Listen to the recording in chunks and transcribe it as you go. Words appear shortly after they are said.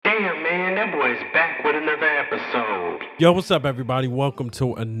Damn, man, that boy's back with another episode. Yo, what's up, everybody? Welcome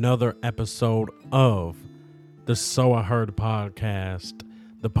to another episode of the So I Heard podcast.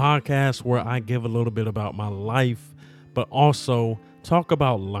 The podcast where I give a little bit about my life, but also talk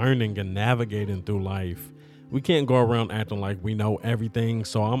about learning and navigating through life. We can't go around acting like we know everything,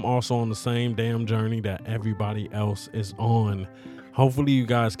 so I'm also on the same damn journey that everybody else is on. Hopefully you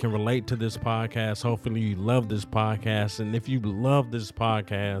guys can relate to this podcast. Hopefully you love this podcast. And if you love this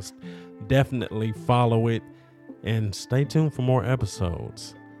podcast, definitely follow it and stay tuned for more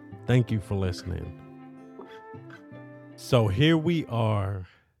episodes. Thank you for listening. So here we are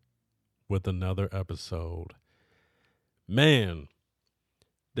with another episode. Man,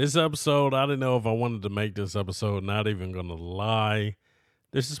 this episode, I didn't know if I wanted to make this episode, not even going to lie.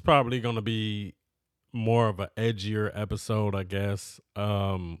 This is probably going to be more of an edgier episode, I guess.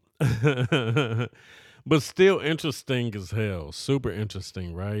 But still interesting as hell. Super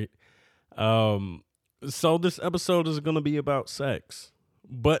interesting, right? So this episode is going to be about sex,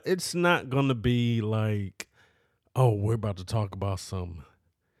 but it's not going to be like, oh, we're about to talk about some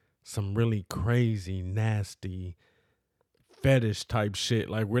really crazy, nasty fetish type shit.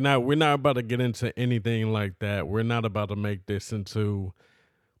 Like we're not about to get into anything like that. We're not about to make this into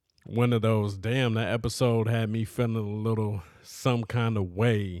one of those, damn, that episode had me feeling a little some kind of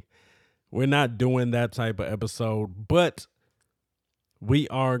way. We're not doing that type of episode, but we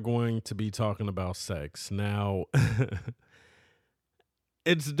are going to be talking about sex. Now,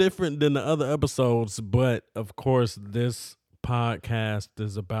 it's different than the other episodes, but of course, this podcast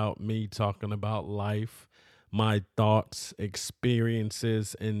is about me talking about life, my thoughts,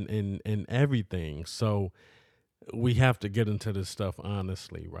 experiences, and everything. So we have to get into this stuff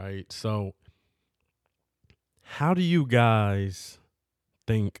honestly, right? So how do you guys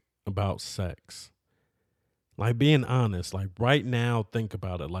think about sex? Like, being honest, like right now, think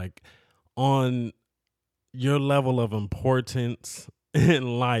about it. Like, on your level of importance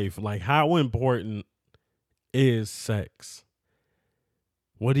in life, like how important is sex?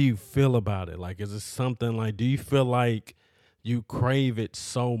 What do you feel about it? Like, is it something like, do you feel like you crave it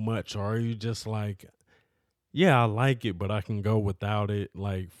so much, or are you just like, yeah, I like it, but I can go without it,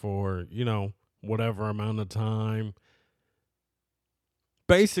 like for, whatever amount of time?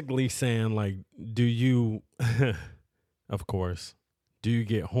 Basically saying, like, do you, of course, do you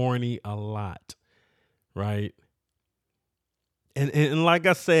get horny a lot, right? And like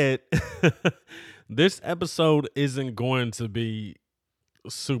I said, this episode isn't going to be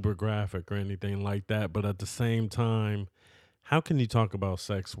super graphic or anything like that, but at the same time, how can you talk about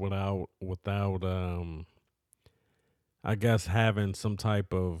sex without I guess having some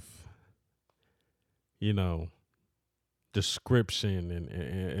type of, description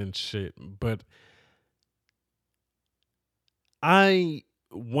and shit. But I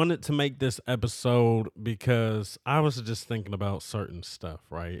wanted to make this episode because I was just thinking about certain stuff,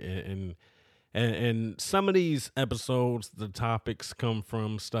 right? And some of these episodes, the topics come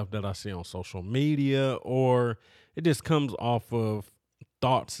from stuff that I see on social media, or it just comes off of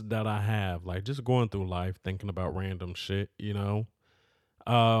thoughts that I have, like just going through life, thinking about random shit,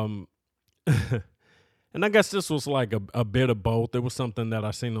 Um, and I guess this was like a bit of both. It was something that I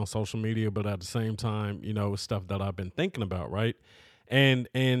seen on social media, but at the same time, it's stuff that I've been thinking about, right?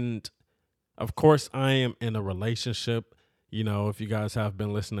 And of course, I am in a relationship. If you guys have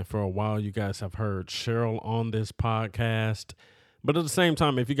been listening for a while, you guys have heard Cheryl on this podcast. But at the same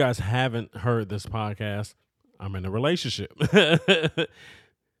time, if you guys haven't heard this podcast, I'm in a relationship.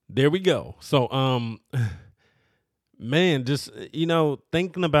 There we go. So, man, just,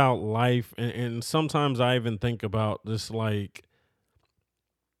 thinking about life, and sometimes I even think about this, like,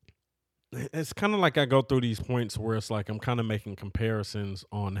 it's kind of like I go through these points where it's like I'm kind of making comparisons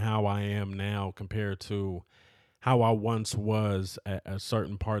on how I am now compared to how I once was at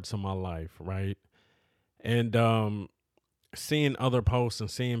certain parts of my life, right? And seeing other posts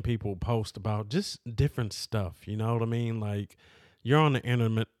and seeing people post about just different stuff, you know what I mean? Like, you're on the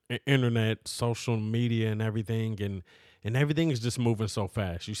internet, social media, and everything, and everything is just moving so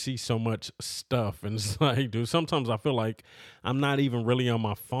fast. You see so much stuff, and it's like, dude, sometimes I feel like I'm not even really on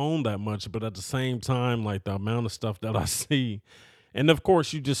my phone that much, but at the same time, like, the amount of stuff that I see, and of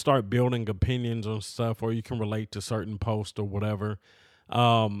course, you just start building opinions on stuff, or you can relate to certain posts or whatever.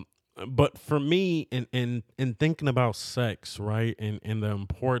 But for me, in thinking about sex, right, and the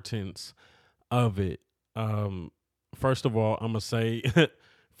importance of it, first of all, I'm gonna say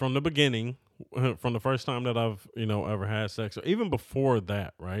from the beginning, from the first time that I've ever had sex, or even before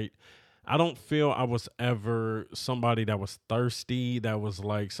that, right, I don't feel I was ever somebody that was thirsty, that was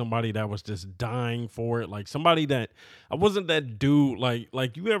like somebody that was just dying for it. Like somebody that I wasn't that dude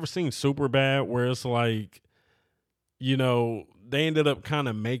like you ever seen Super Bad where it's like, they ended up kind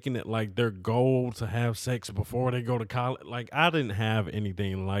of making it like their goal to have sex before they go to college. Like I didn't have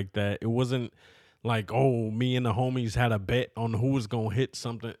anything like that. It wasn't like, oh, me and the homies had a bet on who was gonna hit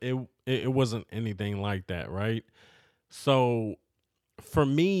something. It wasn't anything like that, right? So for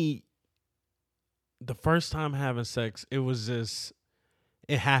me, the first time having sex, it was just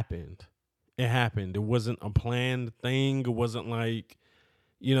it happened. It happened. It wasn't a planned thing. It wasn't like,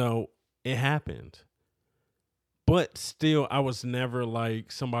 you know, it happened. But still, I was never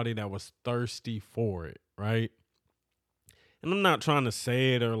like somebody that was thirsty for it, right? And I'm not trying to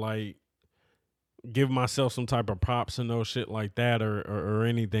say it or like give myself some type of props and no shit like that or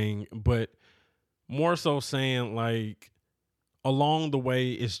anything, but more so saying like along the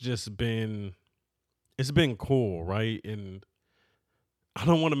way it's been cool, right? And I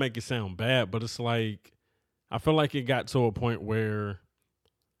don't want to make it sound bad, but it's like I feel like it got to a point where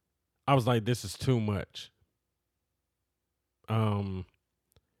I was like, this is too much. Um,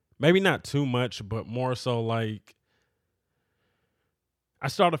 Maybe not too much, but more so like I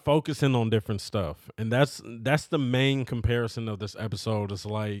started focusing on different stuff. And that's the main comparison of this episode is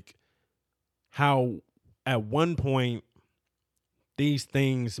like how at one point these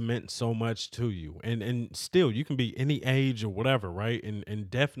things meant so much to you. And still you can be any age or whatever, right?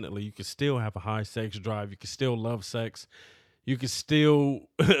 And definitely you can still have a high sex drive. You can still love sex. You can still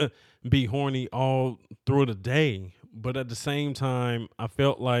be horny all through the day. But at the same time, I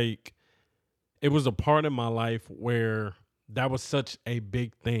felt like it was a part of my life where that was such a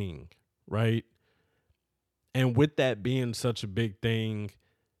big thing, right? And with that being such a big thing,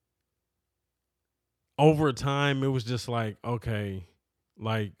 over time, it was just like, okay,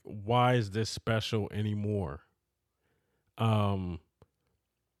 like, why is this special anymore? Um,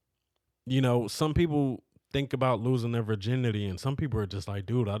 some people think about losing their virginity, and some people are just like,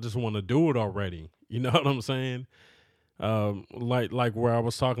 dude, I just want to do it already. You know what I'm saying? Like where I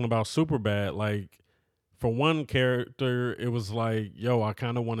was talking about super bad, like for one character, it was like, yo, I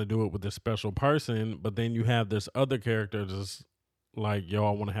kind of want to do it with this special person, but then you have this other character that's like, yo,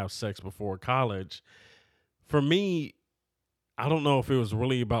 I want to have sex before college. For me, I don't know if it was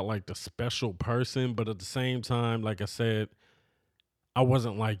really about like the special person, but at the same time, like I said, I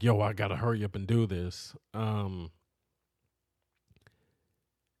wasn't like, yo, I gotta hurry up and do this.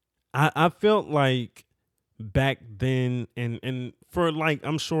 I felt like back then, and for like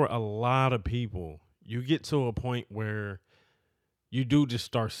I'm sure a lot of people, you get to a point where you do just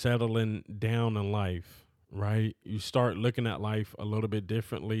start settling down in life, right? You start looking at life a little bit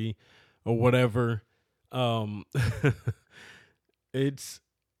differently or whatever. Um it's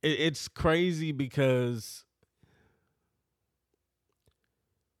it's crazy because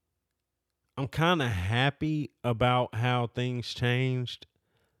I'm kind of happy about how things changed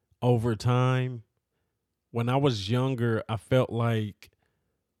over time. When I was younger, I felt like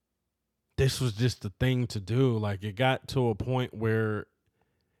this was just the thing to do. Like it got to a point where,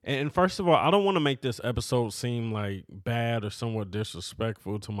 and first of all, I don't want to make this episode seem like bad or somewhat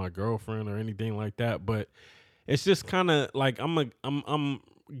disrespectful to my girlfriend or anything like that, but it's just kind of like I'm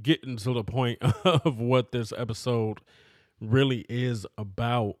getting to the point of what this episode really is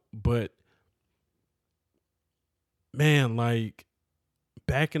about. But man, like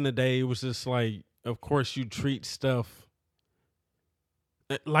back in the day, it was just like, of course, you treat stuff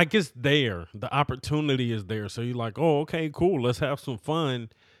like it's there. The opportunity is there. So you're like, oh, okay, cool. Let's have some fun,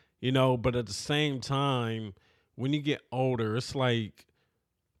 But at the same time, when you get older, it's like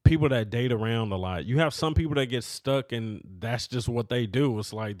people that date around a lot. You have some people that get stuck and that's just what they do.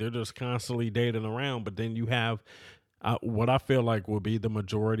 It's like they're just constantly dating around. But then you have what I feel like will be the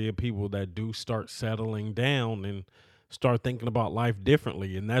majority of people that do start settling down and start thinking about life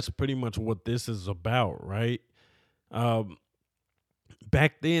differently. And that's pretty much what this is about, right? Um,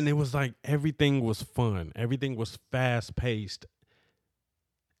 Back then, it was like everything was fun, everything was fast paced.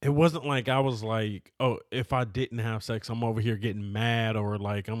 It wasn't like I was like, oh, if I didn't have sex, I'm over here getting mad or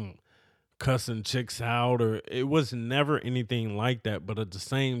like I'm cussing chicks out, or it was never anything like that. But at the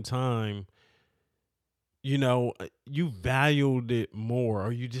same time, you valued it more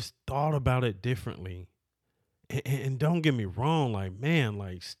or you just thought about it differently. And don't get me wrong, like, man,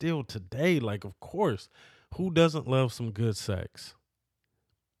 like, still today, like, of course, who doesn't love some good sex?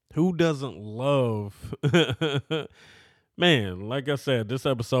 Who doesn't love, man, like I said, this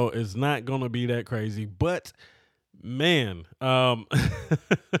episode is not going to be that crazy, but man,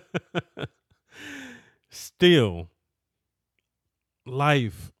 still,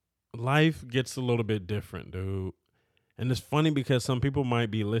 life. life gets a little bit different, dude. And it's funny because some people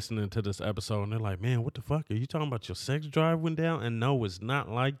might be listening to this episode and they're like, man, what the fuck? Are you talking about your sex drive went down? And no, it's not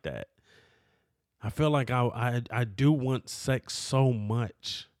like that. I feel like I do want sex so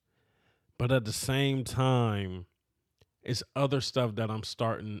much. But at the same time, it's other stuff that I'm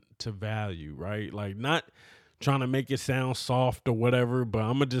starting to value, right? Like, not trying to make it sound soft or whatever, but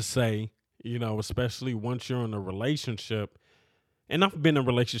I'm going to just say, especially once you're in a relationship, and I've been in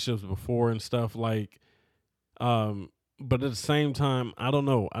relationships before and stuff like, but at the same time, I don't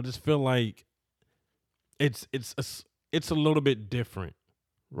know. I just feel like it's a little bit different,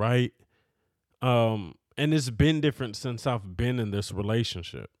 right? And it's been different since I've been in this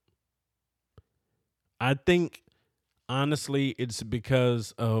relationship. I think honestly, it's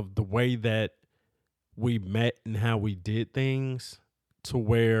because of the way that we met and how we did things, to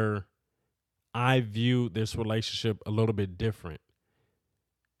where I view this relationship a little bit different.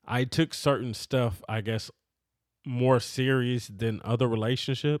 I took certain stuff, I guess, more serious than other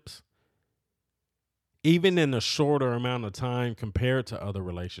relationships, even in a shorter amount of time compared to other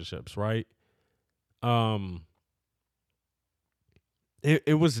relationships, right? Um,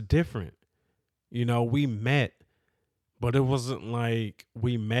 it was different. We met, but it wasn't like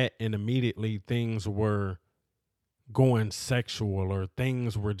we met and immediately things were going sexual or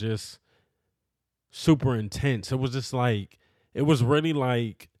things were just super intense. It was just like, it was really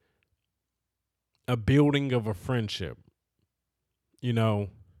like a building of a friendship, you know,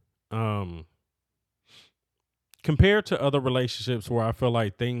 um, compared to other relationships where I feel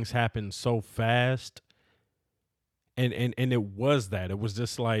like things happen so fast. And it was that. It was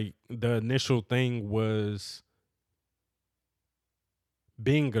just like the initial thing was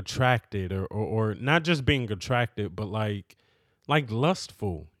being attracted, or not just being attracted, but like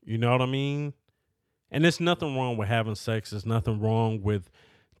lustful. You know what I mean? And there's nothing wrong with having sex. There's nothing wrong with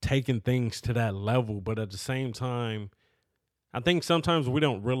taking things to that level. But at the same time, I think sometimes we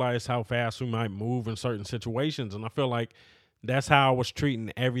don't realize how fast we might move in certain situations. And I feel like that's how I was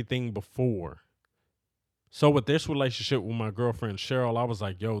treating everything before. So with this relationship with my girlfriend Cheryl, I was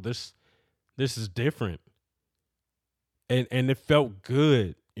like, yo, this is different. And it felt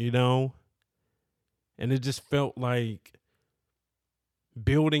good, And it just felt like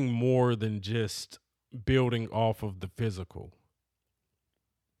building more than just building off of the physical.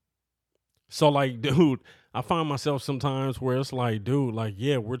 So like, dude, I find myself sometimes where it's like, dude, like,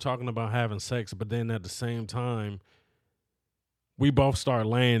 yeah, we're talking about having sex, but then at the same time, we both start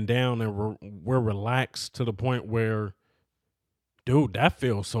laying down and we're relaxed to the point where, dude, that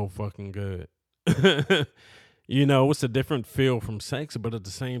feels so fucking good. It's a different feel from sex, but at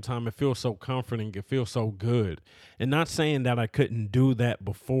the same time, it feels so comforting. It feels so good. And not saying that I couldn't do that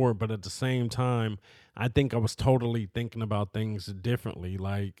before, but at the same time, I think I was totally thinking about things differently.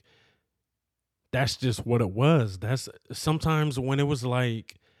 Like, that's just what it was. That's sometimes when it was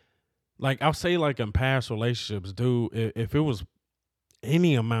like I'll say, like, in past relationships, dude, if it was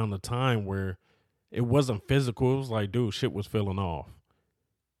any amount of time where it wasn't physical, it was like, dude, shit was feeling off.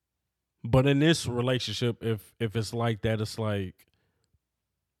 But in this relationship, if it's like that, it's like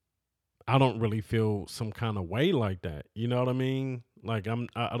I don't really feel some kind of way like that. You know what I mean? Like,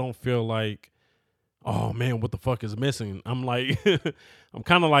 I don't feel like, oh man, what the fuck is missing? I'm like, I'm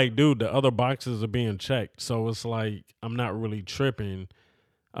kind of like, dude, the other boxes are being checked, so it's like I'm not really tripping.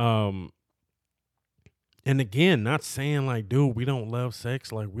 Um, and again, not saying like, dude, we don't love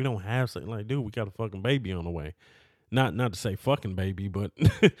sex, like we don't have sex, like, dude, we got a fucking baby on the way. Not to say fucking baby, but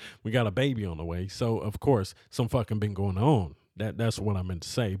we got a baby on the way. So of course, some fucking been going on. That's what I meant to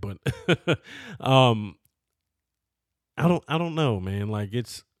say. But um, I don't know, man. Like,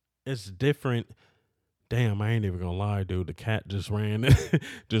 it's different. Damn, I ain't even gonna lie, dude. The cat just ran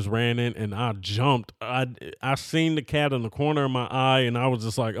just ran in and I jumped. I seen the cat in the corner of my eye and I was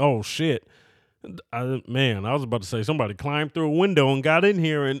just like, oh shit. I was about to say somebody climbed through a window and got in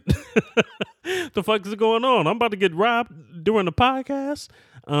here and the fuck is going on? I'm about to get robbed during the podcast.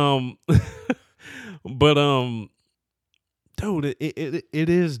 Um, but dude, it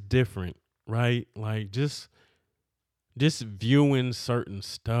is different, right? Like, just viewing certain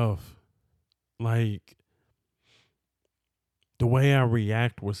stuff, like the way I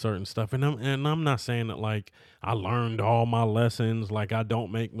react with certain stuff, and I'm not saying that like I learned all my lessons, like I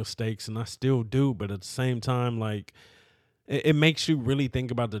don't make mistakes, and I still do, but at the same time, like it makes you really think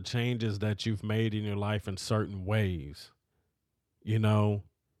about the changes that you've made in your life in certain ways, you know.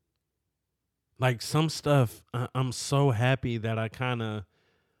 Like some stuff, I'm so happy that I kind of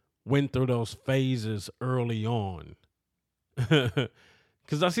went through those phases early on.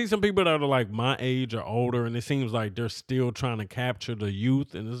 Because I see some people that are like my age or older, and it seems like they're still trying to capture the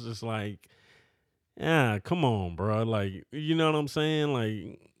youth, and it's just like, yeah, come on, bro. Like, you know what I'm saying?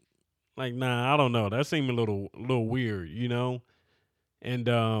 Like, nah, I don't know. That seemed a little weird, you know. And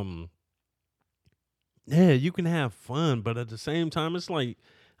yeah, you can have fun, but at the same time, it's like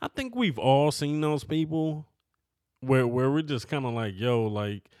I think we've all seen those people where we're just kind of like, yo,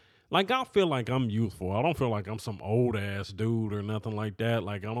 like I feel like I'm youthful. I don't feel like I'm some old ass dude or nothing like that.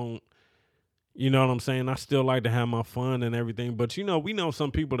 Like I don't, you know what I'm saying? I still like to have my fun and everything, but you know, we know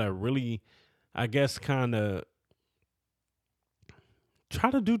some people that really, I guess, kind of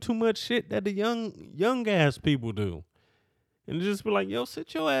try to do too much shit that the young ass people do, and just be like, yo,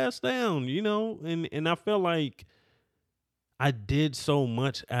 sit your ass down, you know. And I feel like I did so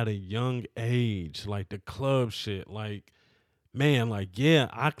much at a young age, like the club shit, like man, like yeah,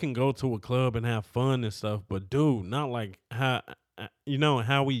 I can go to a club and have fun and stuff, but dude, not like how you know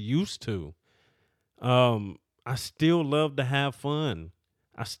how we used to. I still love to have fun.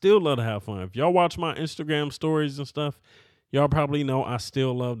 I still love to have fun. If y'all watch my Instagram stories and stuff, y'all probably know I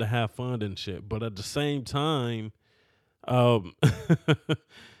still love to have fun and shit. But at the same time, I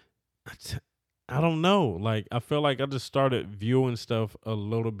t- I don't know. Like I feel like I just started viewing stuff a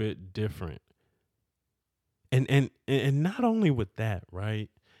little bit different. And not only with that, right?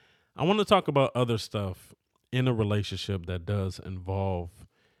 I want to talk about other stuff in a relationship that does involve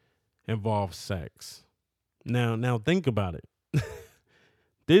sex. Now think about it.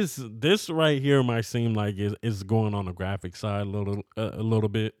 This right here might seem like is going on the graphic side a little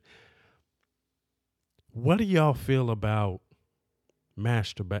bit. What do y'all feel about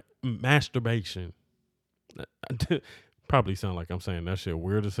masturbation? Probably sound like I'm saying that shit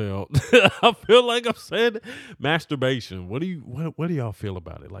weird as hell. I feel like I'm saying masturbation. What do y'all feel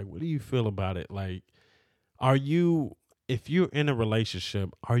about it? Like, what do you feel about it? Like, are you if you're in a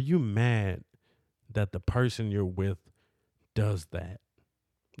relationship, are you mad that the person you're with does that?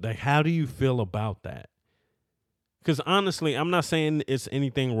 Like, how do you feel about that? Because honestly, I'm not saying it's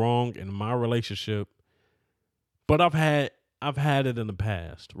anything wrong in my relationship, but I've had it in the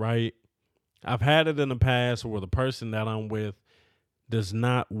past, right? I've had it in the past where the person that I'm with does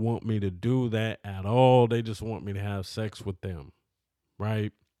not want me to do that at all. They just want me to have sex with them,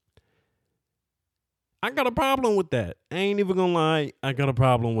 right? I got a problem with that. I ain't even gonna lie. I got a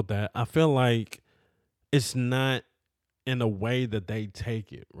problem with that. I feel like it's not in a way that they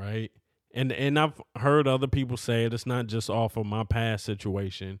take it, right? And I've heard other people say it. It's not just off of my past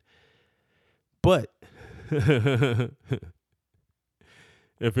situation, but it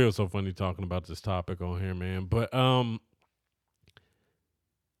feels so funny talking about this topic on here, man. But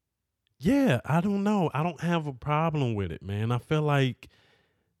yeah, I don't know. I don't have a problem with it, man. I feel like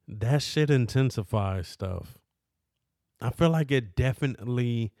that shit intensifies stuff. I feel like it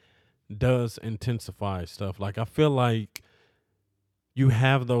definitely does intensify stuff. Like I feel like you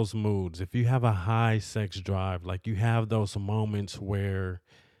have those moods. If you have a high sex drive, like you have those moments where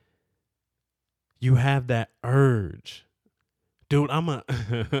you have that urge. Dude, I'm a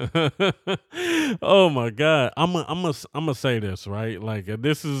Oh my god. I'm a say this, right? Like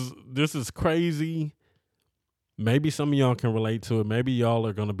this is crazy. Maybe some of y'all can relate to it. Maybe y'all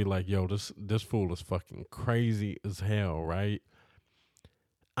are going to be like, "Yo, this fool is fucking crazy as hell," right?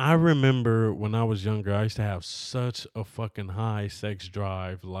 I remember when I was younger, I used to have such a fucking high sex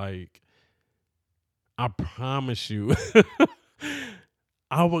drive. Like, I promise you,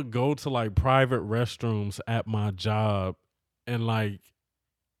 I would go to like private restrooms at my job and like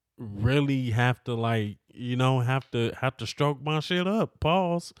really have to like, have to stroke my shit up.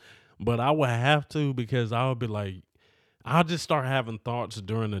 Pause. But I would have to because I would be like, I'll just start having thoughts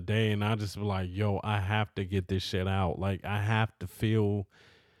during the day and I just be like, yo, I have to get this shit out. Like I have to feel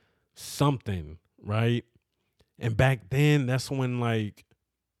something, right? And back then, that's when like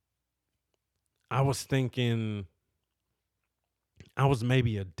I was thinking I was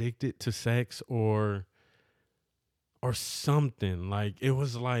maybe addicted to sex or something. Like it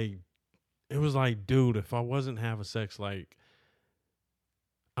was like, dude, if I wasn't having sex, like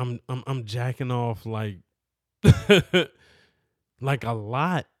I'm jacking off like like a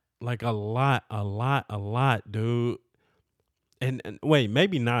lot, like a lot, dude. And wait,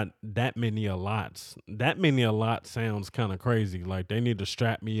 maybe not that many a lots. That many a lot sounds kind of crazy. Like they need to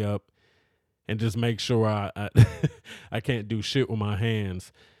strap me up and just make sure I I can't do shit with my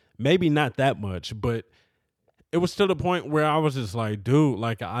hands. Maybe not that much, but it was to the point where I was just like, dude,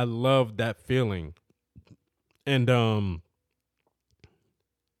 like I love that feeling. And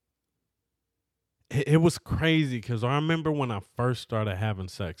it was crazy because I remember when I first started having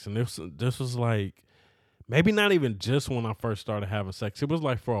sex, and this was like maybe not even just when I first started having sex. It was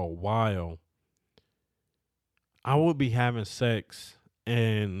like for a while. I would be having sex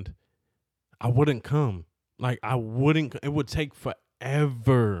and I wouldn't come. Like I wouldn't. It would take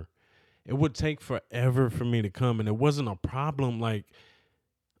forever. It would take forever for me to come, and it wasn't a problem. Like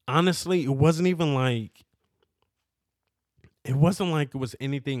honestly, it wasn't even like it wasn't like it was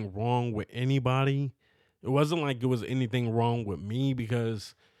anything wrong with anybody. It wasn't like it was anything wrong with me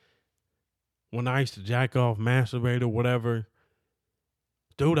because when I used to jack off, masturbate or whatever,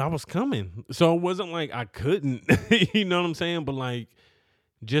 dude, I was coming. So it wasn't like I couldn't, you know what I'm saying? But like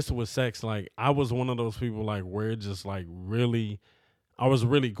just with sex, like I was one of those people like where it just like really, I was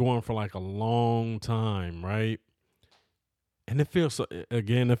really going for like a long time, right? And it feels so,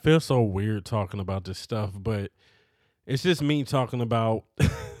 again, it feels so weird talking about this stuff, but it's just me talking about,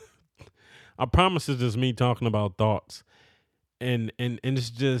 I promise it's just me talking about thoughts. And it's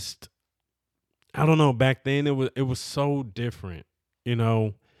just, I don't know, back then it was so different, you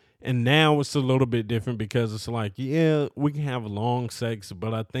know. And now it's a little bit different because it's like, yeah, we can have long sex,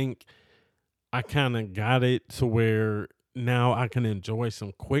 but I think I kind of got it to where now I can enjoy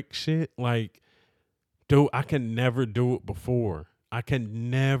some quick shit. Like, dude, I can never do it before. I can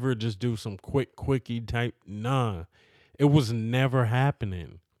never just do some quick quickie type. Nah, it was never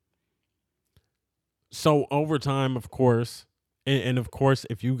happening. So over time, of course, and of course,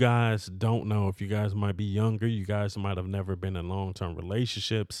 if you guys don't know, if you guys might be younger, you guys might have never been in long term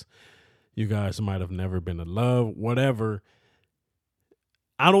relationships, you guys might have never been in love, whatever.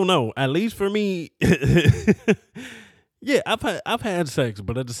 I don't know. At least for me, yeah, I've had sex,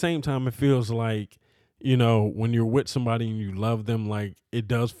 but at the same time, it feels like when you're with somebody and you love them, like it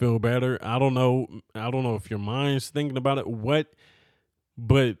does feel better. I don't know. I don't know if your mind's thinking about it,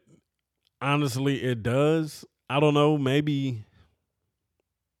 but honestly, it does. I don't know. Maybe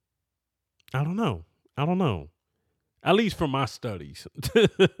I don't know. I don't know. At least for my studies,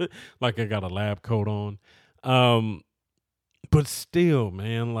 like I got a lab coat on. Um, but still,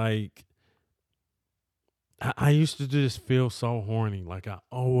 man, like I used to just feel so horny. Like I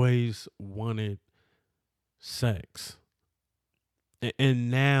always wanted sex.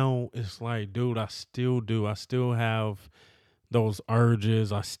 And now it's like, dude, I still do. I still have those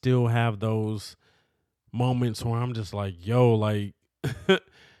urges. I still have those moments where I'm just like, yo, like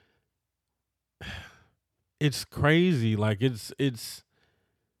it's crazy. Like it's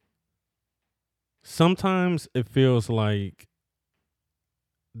sometimes it feels like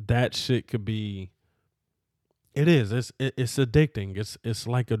that shit could be it is. It's addicting. It's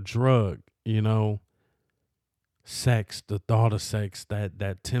like a drug, you know. Sex, the thought of sex,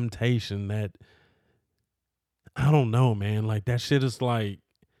 that temptation, that I don't know, man. Like that shit is like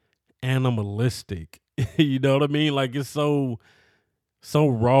animalistic. You know what I mean? Like it's so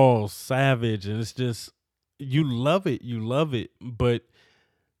raw, savage, and it's just you love it, but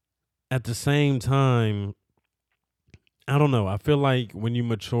at the same time, I don't know. I feel like when you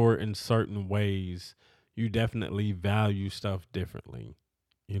mature in certain ways, you definitely value stuff differently.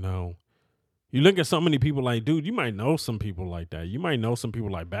 You know, you look at so many people like, dude, you might know some people like that. You might know some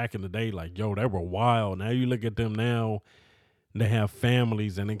people like back in the day, like, yo, they were wild. Now you look at them now, they have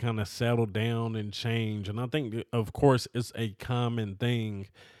families and they kind of settle down and change. And I think, of course, it's a common thing.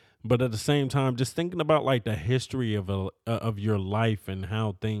 But at the same time, just thinking about like the history of your life and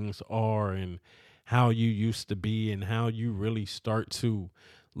how things are and how you used to be and how you really start to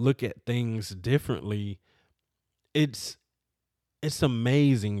look at things differently. It's it's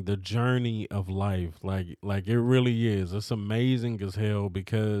amazing the journey of life. Like it really is. It's amazing as hell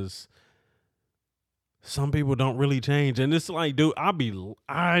because some people don't really change. And it's like, dude, I'd be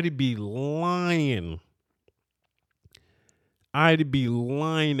lying. I'd be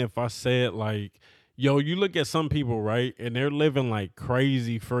lying if I said like, yo, you look at some people, right? And they're living like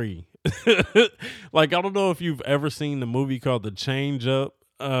crazy free. Like, I don't know if you've ever seen the movie called The Change Up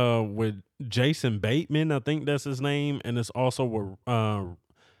with Jason Bateman, I think that's his name, and it's also with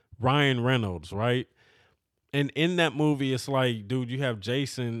Ryan Reynolds, right? And in that movie, it's like, dude, you have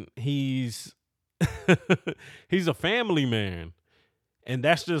Jason, he's he's a family man. And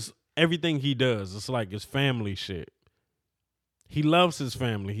that's just everything he does. It's like his family shit. He loves his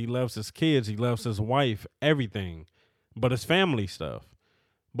family. He loves his kids. He loves his wife, everything. But it's family stuff.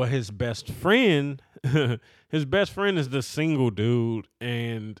 But his best friend, his best friend is this single dude,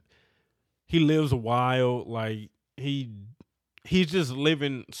 and he lives wild. Like he's just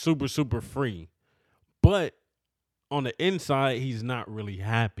living super, super free. But on the inside, he's not really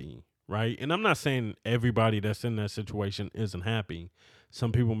happy, right? And I'm not saying everybody that's in that situation isn't happy.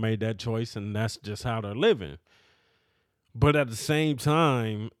 Some people made that choice, and that's just how they're living. But at the same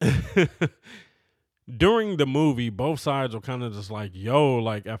time, during the movie, both sides were kind of just like, yo,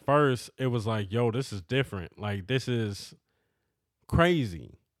 like at first it was like, yo, this is different. Like this is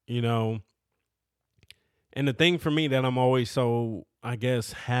crazy, you know? And the thing for me that I'm always so, I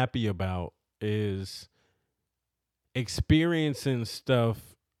guess, happy about is experiencing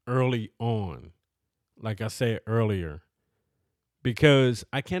stuff early on, like I said earlier, because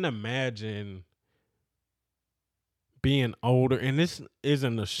I can imagine being older, and this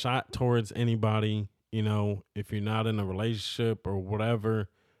isn't a shot towards anybody, you know, if you're not in a relationship or whatever,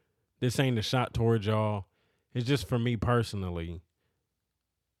 this ain't a shot towards y'all. It's just for me personally.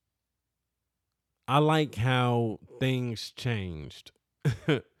 I like how things changed.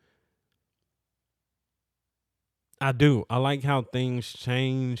 I do. I like how things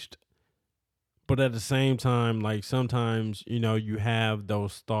changed, but at the same time, like sometimes, you know, you have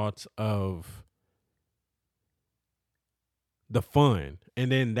those thoughts of the fun.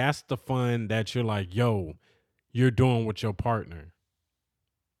 And then that's the fun that you're like, yo, you're doing with your partner.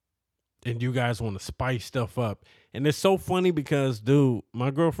 And you guys want to spice stuff up. And it's so funny because, dude, my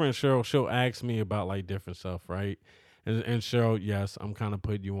girlfriend Cheryl, she'll ask me about like different stuff, right? And Cheryl, yes, I'm kind of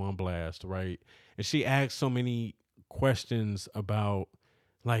putting you on blast, right? And she asks so many questions about,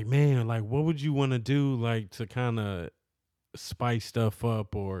 like, man, like, what would you want to do, like, to kind of spice stuff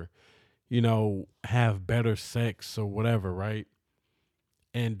up or, you know, have better sex or whatever, right?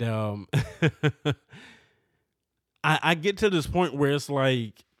 And I get to this point where it's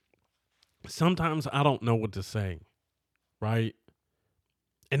like sometimes I don't know what to say, right?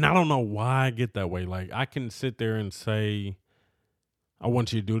 And I don't know why I get that way. Like I can sit there and say, I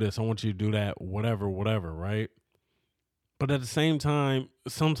want you to do this, I want you to do that, whatever, whatever, right? But at the same time,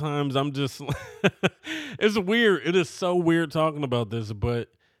 sometimes I'm just it's weird. It is so weird talking about this, but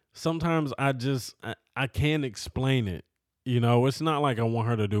sometimes I can't explain it. You know, it's not like I want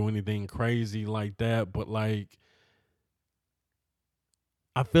her to do anything crazy like that, but like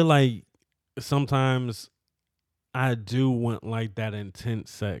I feel like sometimes I do want like that intense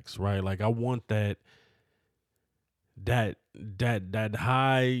sex, right? Like I want that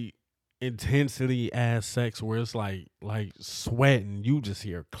high intensity ass sex where it's like sweating, you just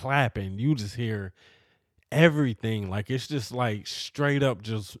hear clapping, you just hear everything. Like it's just like straight up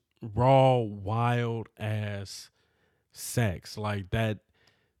just raw wild ass sex. Like that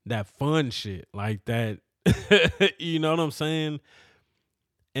fun shit. Like that you know what I'm saying?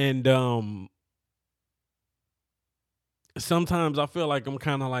 And sometimes I feel like I'm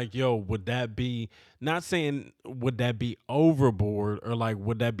kind of like, yo, would that be not saying would that be overboard or like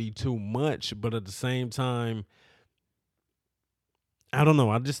would that be too much, but at the same time, I don't know.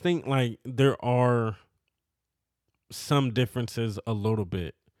 I just think like there are some differences a little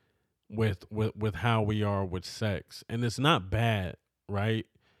bit with how we are with sex, and it's not bad, right?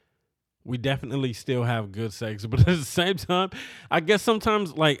 We definitely still have good sex, but at the same time, I guess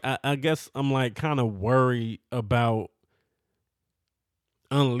sometimes like I guess I'm like kind of worried about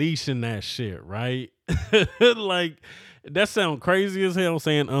unleashing that shit, right? Like that sound crazy as hell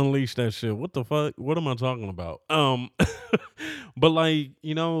saying unleash that shit. What the fuck? What am I talking about? But like,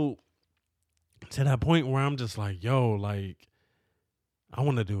 you know, to that point where I'm just like, yo, like I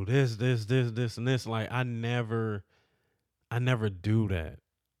want to do this, and this. Like I never do that.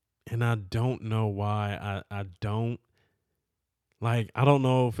 And I don't know why I don't. Like, I don't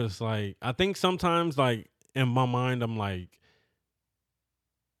know if it's like I think sometimes like in my mind I'm like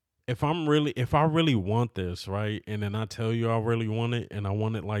if I really want this, right? And then I tell you I really want it and I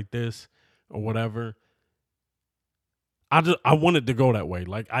want it like this or whatever, I want it to go that way.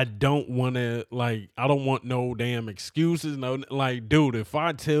 Like I don't want to like I don't want no damn excuses. No like dude, if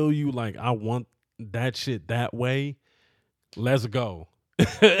I tell you like I want that shit that way, let's go.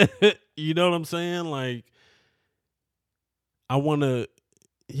 You know what I'm saying? Like I want to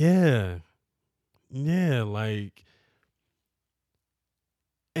yeah. Yeah, like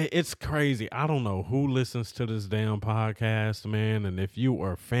it's crazy. I don't know who listens to this damn podcast, man. And if you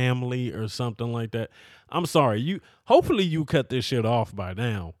are family or something like that, I'm sorry. You hopefully you cut this shit off by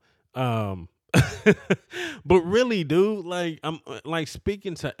now. Um, but really, dude, like I'm like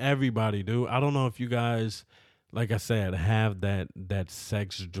speaking to everybody, dude. I don't know if you guys, like I said, have that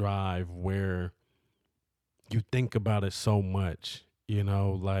sex drive where you think about it so much. You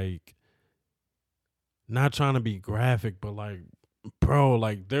know, like not trying to be graphic, but like bro,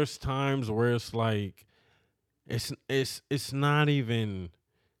 like there's times where it's like it's not even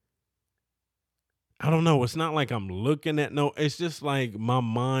I don't know, it's not like I'm looking at no, it's just like my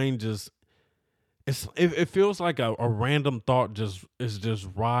mind just it feels like a random thought just is just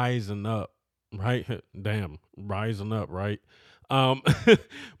rising up, right? Damn, rising up, right? um,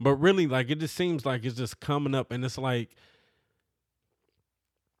 but really, like it just seems like it's just coming up, and it's like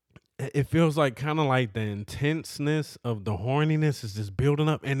it feels like kind of like the intenseness of the horniness is just building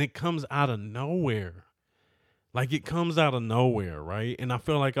up, and it comes out of nowhere. Like it comes out of nowhere, right? And I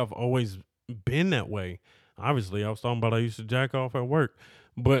feel like I've always been that way. Obviously, I was talking about I used to jack off at work,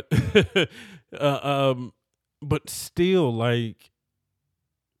 but uh, um, but still, like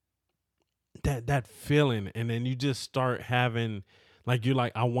that feeling, and then you just start having, like you're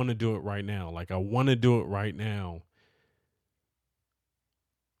like, I want to do it right now. Like I want to do it right now.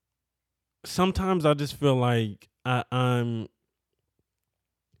 Sometimes I just feel like I don't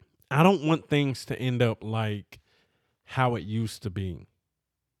want things to end up like how it used to be,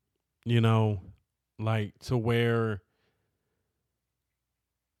 you know, like to where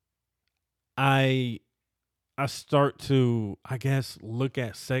I I start to, I guess, look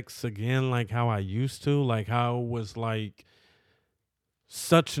at sex again like how I used to, like how it was like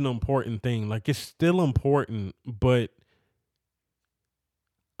such an important thing. Like it's still important, but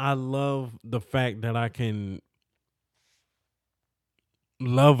I love the fact that I can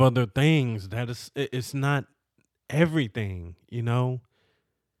love other things. That it's not everything, you know?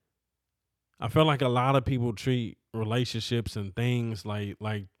 I feel like a lot of people treat relationships and things like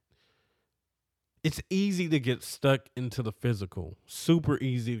it's easy to get stuck into the physical. Super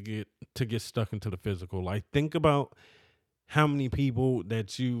easy to get stuck into the physical. Like think about how many people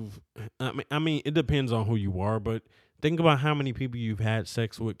that you've I mean it depends on who you are, but think about how many people you've had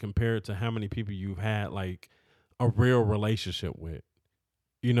sex with compared to how many people you've had like a real relationship with.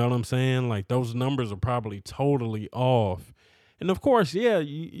 You know what I'm saying? Like those numbers are probably totally off. And of course, yeah,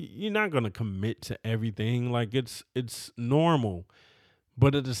 you're not going to commit to everything. Like it's normal.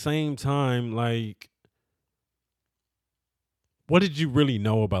 But at the same time, like what did you really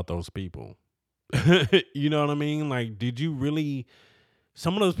know about those people? You know what I mean? Like did you really,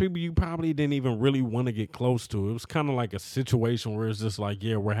 some of those people you probably didn't even really want to get close to. It was kind of like a situation where it's just like,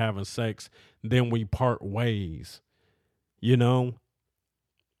 yeah, we're having sex, then we part ways, you know?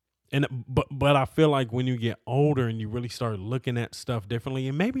 And but I feel like when you get older and you really start looking at stuff differently,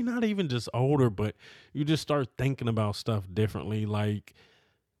 and maybe not even just older, but you just start thinking about stuff differently, like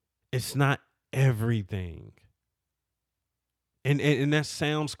it's not everything. And that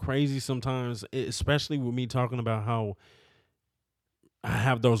sounds crazy sometimes, especially with me talking about how I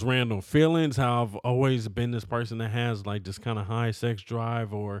have those random feelings, how I've always been this person that has like this kind of high sex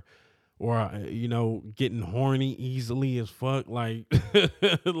drive, or you know, getting horny easily as fuck. Like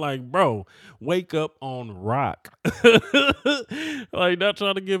like bro, wake up on rock. Like not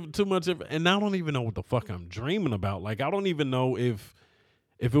trying to give too much and I don't even know what the fuck I'm dreaming about. Like I don't even know if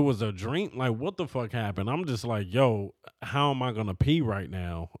it was a dream. Like what the fuck happened? I'm just like, yo, how am I gonna pee right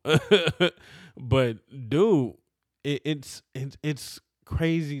now? But dude, it's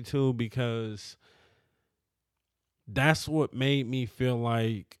crazy too, because that's what made me feel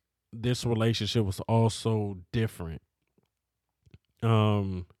like this relationship was also different.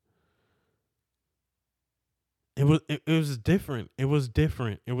 Um, it was different. It was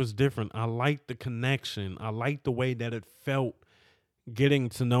different. It was different. I liked the connection. I liked the way that it felt getting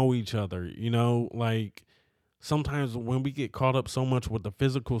to know each other. You know, like sometimes when we get caught up so much with the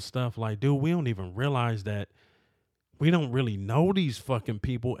physical stuff, like dude, we don't even realize that we don't really know these fucking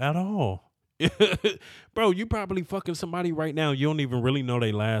people at all. Bro, you probably fucking somebody right now, you don't even really know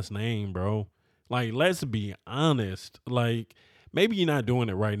their last name, bro. Like, let's be honest. Like, maybe you're not doing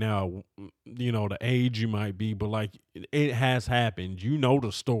it right now, you know, the age you might be, but like, it has happened. You know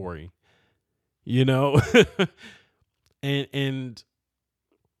the story, you know? and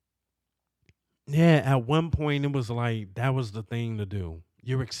yeah, at one point it was like, that was the thing to do.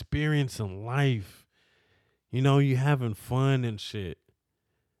 You're experiencing life, you know, you having fun and shit.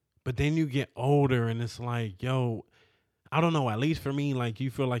 But then you get older and it's like, yo, I don't know, at least for me, like you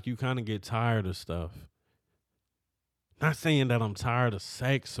feel like you kind of get tired of stuff. Not saying that I'm tired of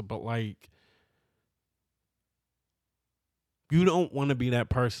sex, but like you don't want to be that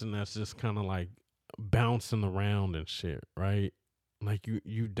person that's just kind of like bouncing around and shit, right? Like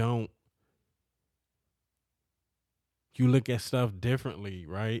you don't, you look at stuff differently,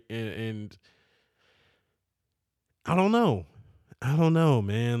 right? And I don't know. I don't know,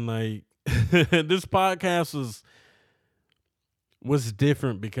 man. Like this podcast was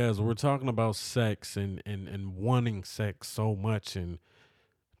different because we're talking about sex and wanting sex so much. And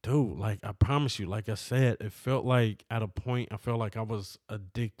dude, like I promise you, like I said, it felt like at a point I felt like I was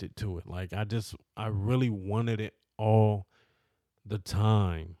addicted to it. Like I really wanted it all the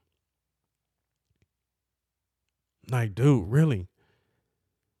time. Like, dude, really.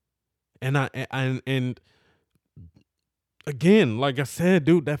 And again, like I said,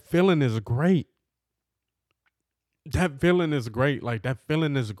 dude, that feeling is great. That feeling is great. Like that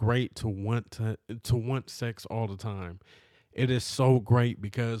feeling is great to want sex all the time. It is so great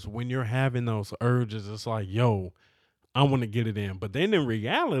because when you're having those urges, it's like, yo, I want to get it in. But then in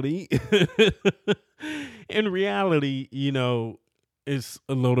reality, it's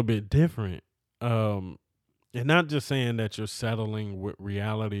a little bit different. Um, and not just saying that you're settling with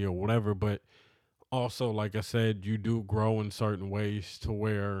reality or whatever, but also, like I said, you do grow in certain ways to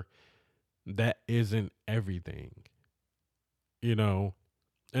where that isn't everything, you know.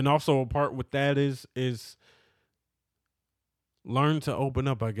 And also a part with that is learn to open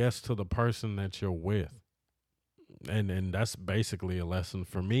up, I guess, to the person that you're with. And that's basically a lesson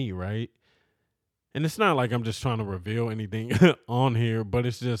for me, right? And it's not like I'm just trying to reveal anything on here, but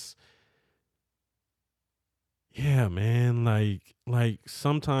it's just, yeah, man, like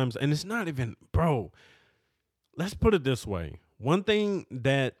sometimes, and it's not even, bro, let's put it this way. One thing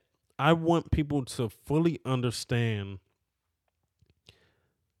that I want people to fully understand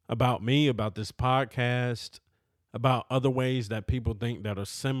about me, about this podcast, about other ways that people think that are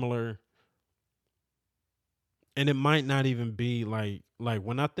similar, and it might not even be like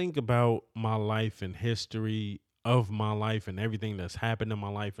when I think about my life and history of my life and everything that's happened in my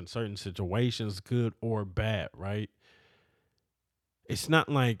life in certain situations, good or bad, right? It's not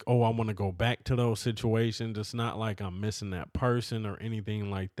like, oh, I want to go back to those situations. It's not like I'm missing that person or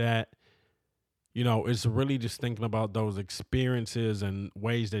anything like that. It's really just thinking about those experiences and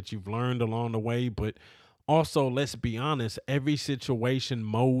ways that you've learned along the way. But also, let's be honest, every situation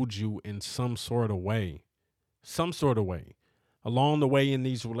molds you in some sort of way. Along the way in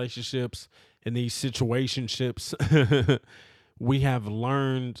these relationships, in these situationships, we have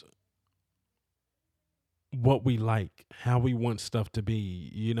learned what we like, how we want stuff to be.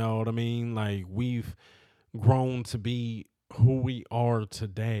 You know what I mean? Like we've grown to be who we are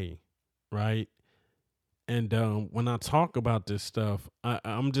today, right? And when I talk about this stuff,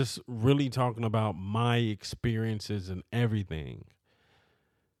 I'm just really talking about my experiences and everything.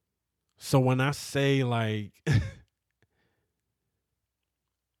 So when I say like,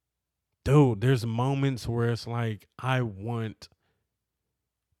 dude, there's moments where it's like I want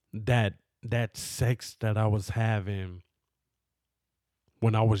that that sex that I was having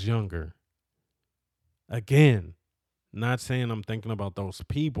when I was younger. Again, not saying I'm thinking about those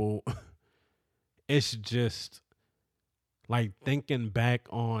people. It's just like thinking back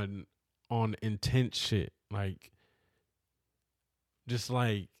on intense shit. Like just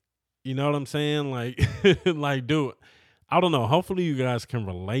like you know what I'm saying? Like like dude, I don't know. Hopefully you guys can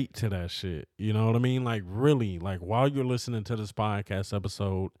relate to that shit. You know what I mean? Like really, like while you're listening to this podcast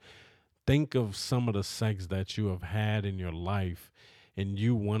episode, think of some of the sex that you have had in your life and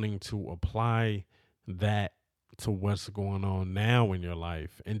you wanting to apply that to what's going on now in your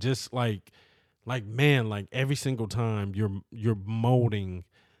life. And just like man, like every single time you're molding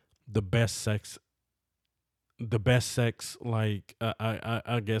the best sex like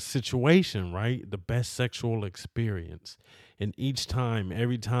I guess situation, right? The best sexual experience. And each time,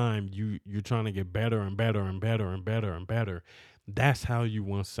 every time you're trying to get better and better and better and better and better. That's how you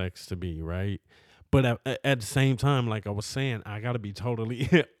want sex to be, right? But at the same time, like I was saying, I got to be totally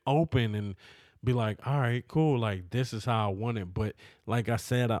open and be like, all right, cool. Like this is how I want it. But like I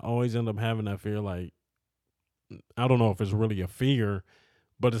said, I always end up having that fear. Like I don't know if it's really a fear,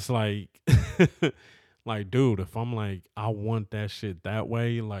 but it's like, like, dude, if I'm like, I want that shit that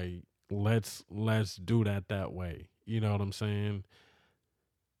way, like, let's do that way. You know what I'm saying?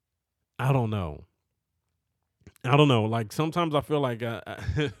 I don't know. I don't know. Like sometimes I feel like I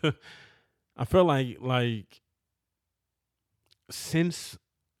feel like since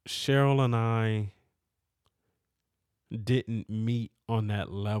Cheryl and I didn't meet on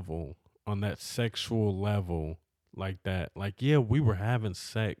that level, on that sexual level like that, like yeah, we were having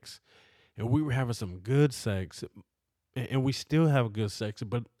sex and we were having some good sex and we still have good sex,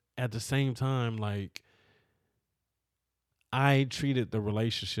 but at the same time, like I treated the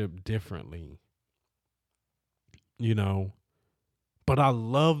relationship differently, you know. But I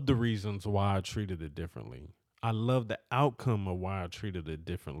love the reasons why I treated it differently. I love the outcome of why I treated it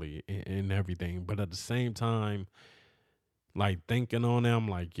differently and everything. But at the same time, like thinking on it, I'm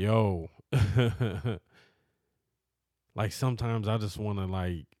like, yo, like sometimes I just want to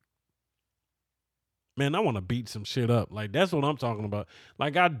like, man, I want to beat some shit up. Like that's what I'm talking about.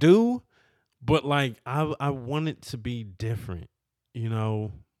 Like I do, but like I want it to be different, you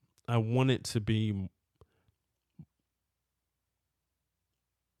know. I want it to be,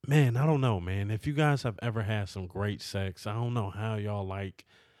 man, I don't know, man. If you guys have ever had some great sex, I don't know how y'all like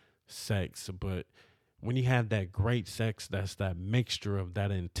sex, but when you have that great sex, that's that mixture of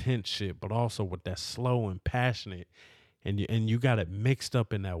that intense shit, but also with that slow and passionate, and you got it mixed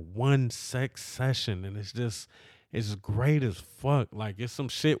up in that one sex session, and it's great as fuck. Like it's some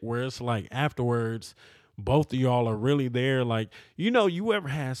shit where it's like afterwards, both of y'all are really there. Like you ever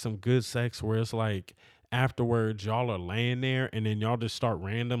had some good sex where it's like afterwards y'all are laying there and then y'all just start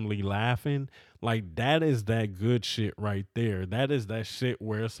randomly laughing. Like that is that good shit right there. That is that shit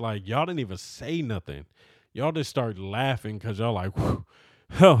where it's like y'all didn't even say nothing. Y'all just start laughing because y'all like, whew,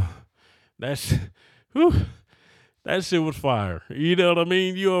 oh, that's, whew, that shit was fire. You know what I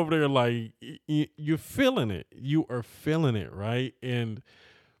mean? You over there like you're feeling it. You are feeling it, right? And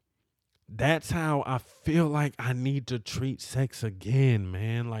that's how I feel like I need to treat sex again,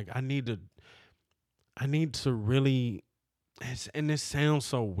 man. Like I need to really. And this sounds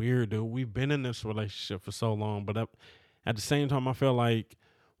so weird, dude. We've been in this relationship for so long, but at the same time, I feel like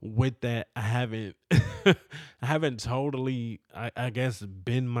with that, I haven't, I haven't totally, I guess,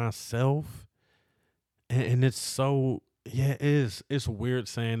 been myself, and it's so, yeah, it is. It's weird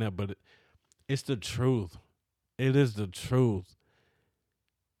saying that, but it's the truth. It is the truth.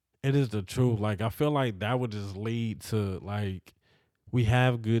 It is the truth. Like I feel like that would just lead to like we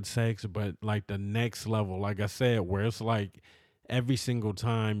have good sex, but like the next level, like I said, where it's like every single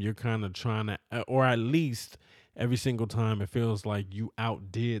time you're kind of trying to, or at least every single time it feels like you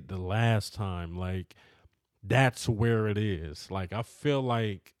outdid the last time. Like that's where it is. Like I feel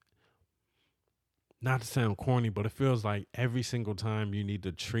like, not to sound corny, but it feels like every single time you need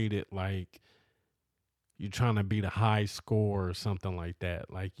to treat it like you're trying to beat a high score or something like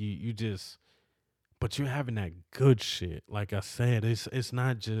that. Like you just, but you're having that good shit. Like I said, it's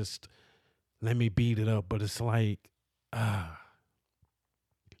not just let me beat it up, but it's like, ah,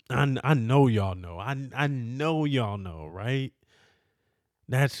 I know y'all know. I know y'all know, right?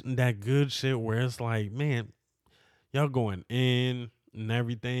 That's that good shit where it's like, man, y'all going in and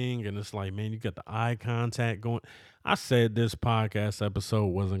everything, and it's like, man, you got the eye contact going. I said this podcast episode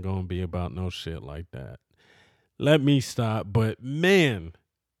wasn't gonna be about no shit like that. Let me stop. But man,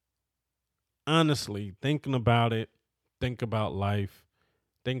 honestly, thinking about it, think about life,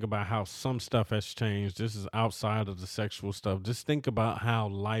 think about how some stuff has changed. This is outside of the sexual stuff. Just think about how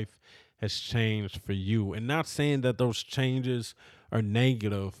life has changed for you. And not saying that those changes are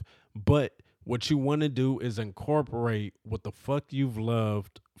negative, but what you want to do is incorporate what the fuck you've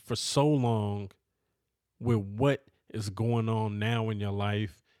loved for so long with what is going on now in your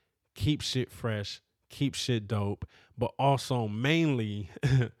life. Keep shit fresh, keep shit dope, but also mainly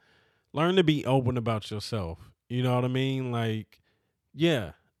learn to be open about yourself. You know what I mean? Like,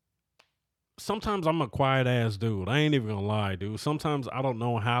 yeah, sometimes I'm a quiet ass dude. I ain't even gonna lie, dude. Sometimes I don't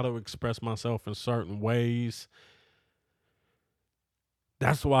know how to express myself in certain ways.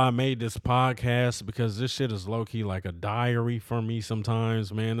 That's why I made this podcast, because this shit is low key like a diary for me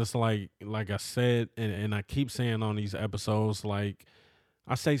sometimes, man. It's like I said, and I keep saying on these episodes, like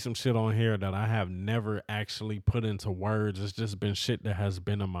I say some shit on here that I have never actually put into words. It's just been shit that has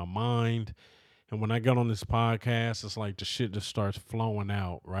been in my mind. And when I get on this podcast, it's like the shit just starts flowing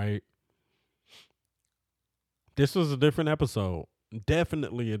out, right? This was a different episode.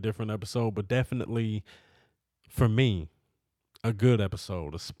 Definitely a different episode, but definitely for me, a good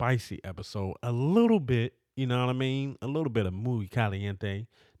episode, a spicy episode, a little bit, you know what I mean? A little bit of muy caliente.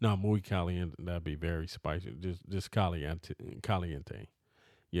 No, muy caliente, that'd be very spicy. Just caliente, caliente.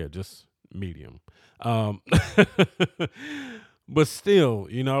 Yeah, just medium. Um, but still,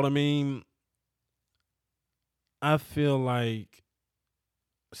 you know what I mean? I feel like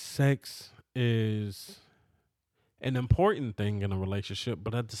sex is an important thing in a relationship,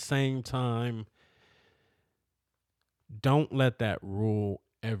 but at the same time, don't let that rule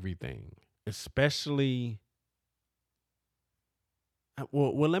everything. Especially,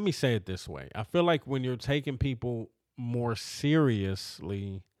 well, let me say it this way. I feel like when you're taking people more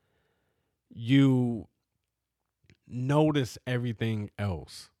seriously, you notice everything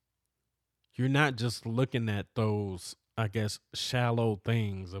else. You're not just looking at those, I guess, shallow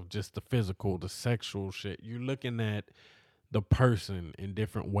things of just the physical, the sexual shit. You're looking at the person in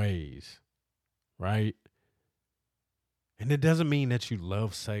different ways, right? And it doesn't mean that you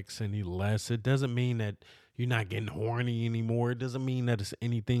love sex any less. It doesn't mean that you're not getting horny anymore. It doesn't mean that it's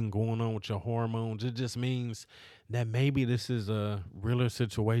anything going on with your hormones. It just means that maybe this is a realer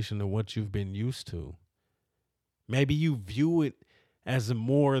situation than what you've been used to. Maybe you view it as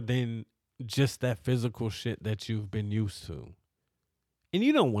more than just that physical shit that you've been used to. And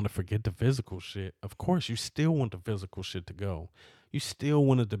you don't want to forget the physical shit. Of course, you still want the physical shit to go. You still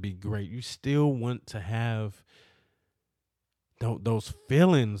want it to be great. You still want to have those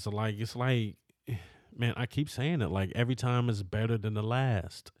feelings. Like, it's like, man, I keep saying it, like every time is better than the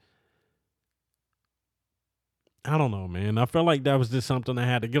last. I don't know, man. I felt like that was just something I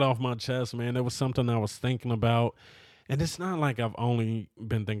had to get off my chest, man. It was something I was thinking about. And it's not like I've only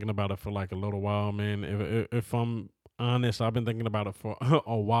been thinking about it for like a little while, man. If I'm honest, I've been thinking about it for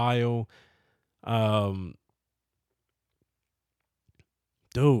a while. Um,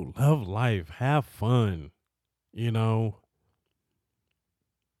 dude, love life, have fun, you know.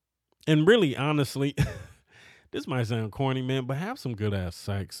 And really, honestly, this might sound corny, man, but have some good ass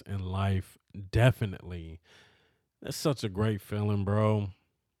sex in life. Definitely. That's such a great feeling, bro.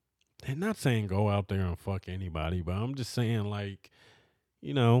 And not saying go out there and fuck anybody, but I'm just saying, like,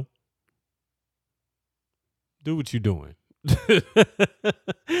 you know, do what you're doing.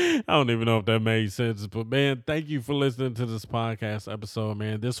 I don't even know if that made sense, but man, thank you for listening to this podcast episode,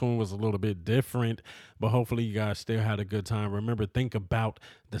 man. This one was a little bit different, but hopefully you guys still had a good time. Remember, think about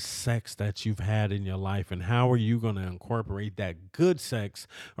the sex that you've had in your life and how are you going to incorporate that good sex,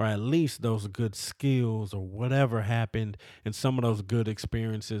 or at least those good skills or whatever happened and some of those good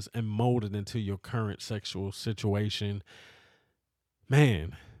experiences, and mold it into your current sexual situation.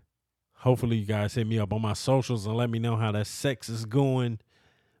 Man, hopefully, you guys hit me up on my socials and let me know how that sex is going.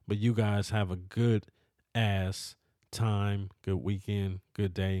 But you guys have a good ass time, good weekend,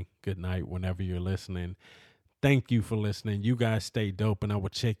 good day, good night, whenever you're listening. Thank you for listening. You guys stay dope, and I will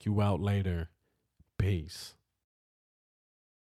check you out later. Peace.